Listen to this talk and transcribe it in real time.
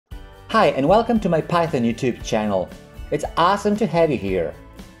Hi and welcome to my Python YouTube channel. It's awesome to have you here.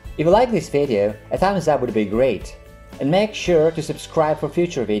 If you like this video, a thumbs up would be great. And make sure to subscribe for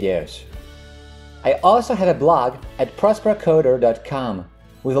future videos. I also have a blog at prospercoder.com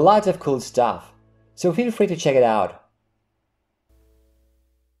with lots of cool stuff, so feel free to check it out.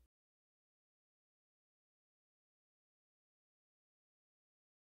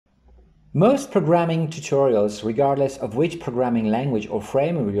 Most programming tutorials, regardless of which programming language or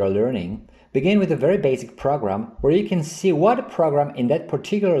framework you are learning, begin with a very basic program where you can see what a program in that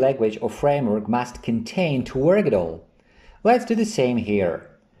particular language or framework must contain to work at all. Let's do the same here.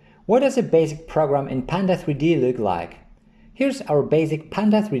 What does a basic program in Panda3D look like? Here's our basic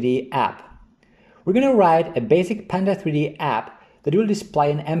Panda3D app. We're going to write a basic Panda3D app that will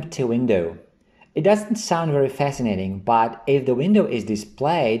display an empty window. It doesn't sound very fascinating, but if the window is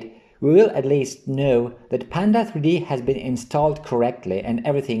displayed, we will at least know that Panda3D has been installed correctly and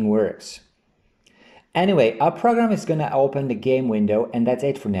everything works. Anyway, our program is gonna open the game window and that's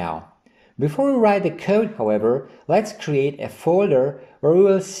it for now. Before we write the code, however, let's create a folder where we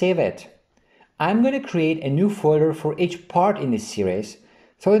will save it. I'm gonna create a new folder for each part in this series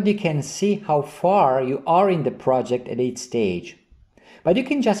so that you can see how far you are in the project at each stage. But you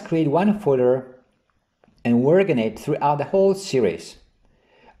can just create one folder and work on it throughout the whole series.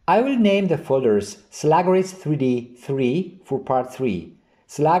 I will name the folders Slagris3D 3 for part 3,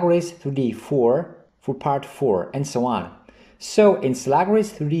 Slagris3D 4 for part 4, and so on. So in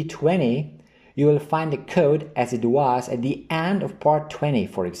Slagris3D 20, you will find the code as it was at the end of part 20,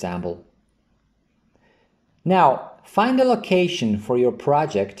 for example. Now, find a location for your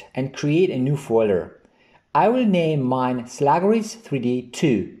project and create a new folder. I will name mine Slagris3D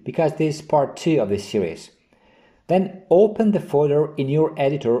 2 because this is part 2 of the series. Then open the folder in your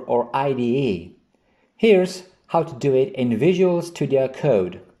editor or IDE. Here's how to do it in Visual Studio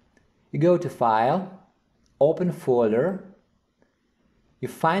Code. You go to File, Open Folder, you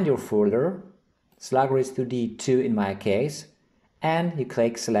find your folder, Slagris3D 2 in my case, and you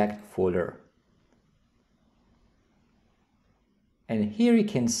click Select Folder. And here you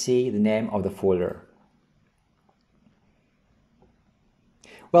can see the name of the folder.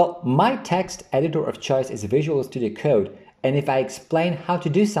 Well, my text editor of choice is Visual Studio Code, and if I explain how to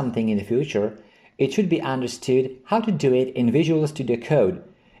do something in the future, it should be understood how to do it in Visual Studio Code.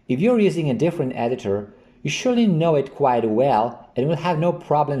 If you're using a different editor, you surely know it quite well and will have no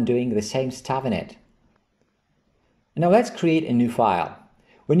problem doing the same stuff in it. Now let's create a new file.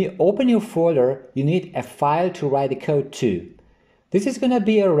 When you open your folder, you need a file to write the code to. This is going to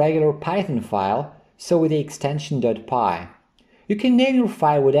be a regular Python file, so with the extension .py. You can name your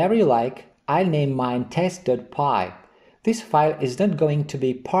file whatever you like. I'll name mine test.py. This file is not going to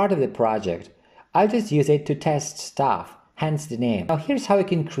be part of the project. I'll just use it to test stuff, hence the name. Now here's how you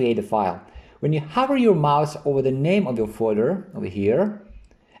can create a file. When you hover your mouse over the name of your folder, over here,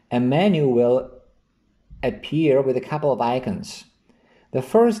 a menu will appear with a couple of icons. The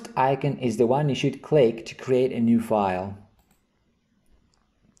first icon is the one you should click to create a new file.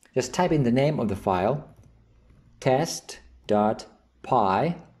 Just type in the name of the file, test.py,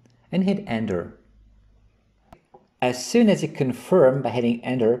 and hit enter. As soon as you confirm by hitting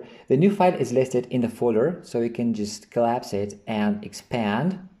enter, the new file is listed in the folder, so you can just collapse it and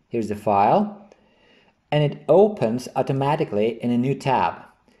expand. Here's the file, and it opens automatically in a new tab.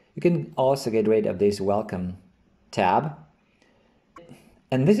 You can also get rid of this welcome tab.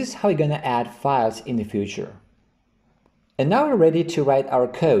 And this is how you're gonna add files in the future. And now we're ready to write our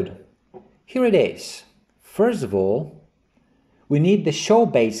code. Here it is. First of all, we need the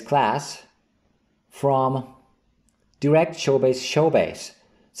showBase class from direct showBase.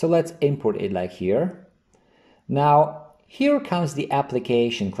 So let's import it like here. Now, here comes the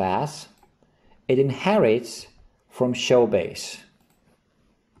application class. It inherits from showBase.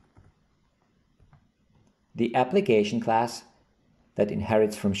 The application class that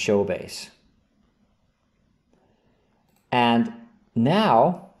inherits from showBase. And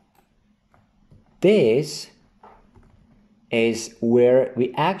now, this is where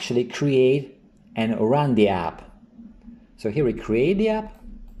we actually create and run the app. So here we create the app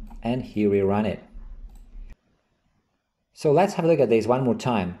and here we run it. So let's have a look at this one more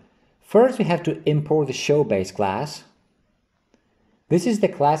time. First we have to import the showBase class. This is the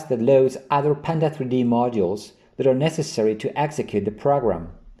class that loads other Panda3D modules that are necessary to execute the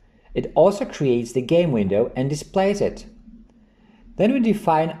program. It also creates the game window and displays it. Then we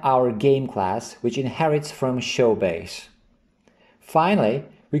define our game class, which inherits from showBase. Finally,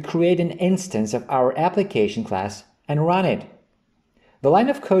 we create an instance of our application class and run it. The line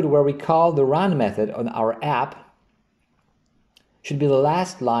of code where we call the run method on our app should be the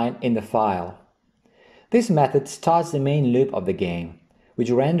last line in the file. This method starts the main loop of the game, which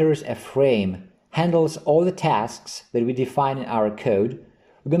renders a frame, handles all the tasks that we define in our code,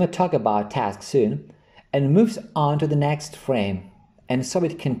 we're going to talk about tasks soon, and moves on to the next frame, and so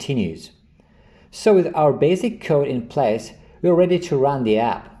it continues. So with our basic code in place, we're ready to run the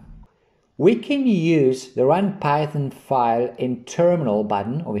app. We can use the Run Python file in Terminal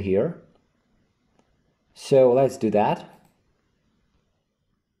button over here. So let's do that.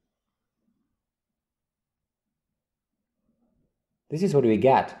 This is what we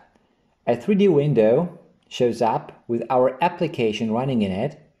get. A 3D window shows up with our application running in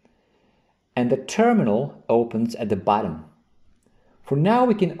it, and the terminal opens at the bottom. For now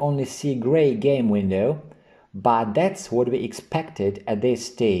we can only see a gray game window, but that's what we expected at this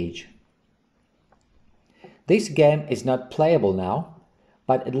stage. This game is not playable now,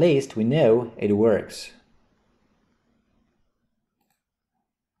 but at least we know it works.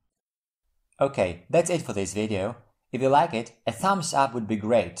 Okay, that's it for this video. If you like it, a thumbs up would be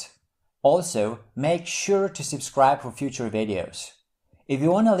great. Also, make sure to subscribe for future videos. If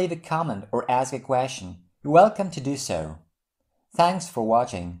you want to leave a comment or ask a question, you're welcome to do so. Thanks for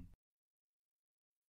watching.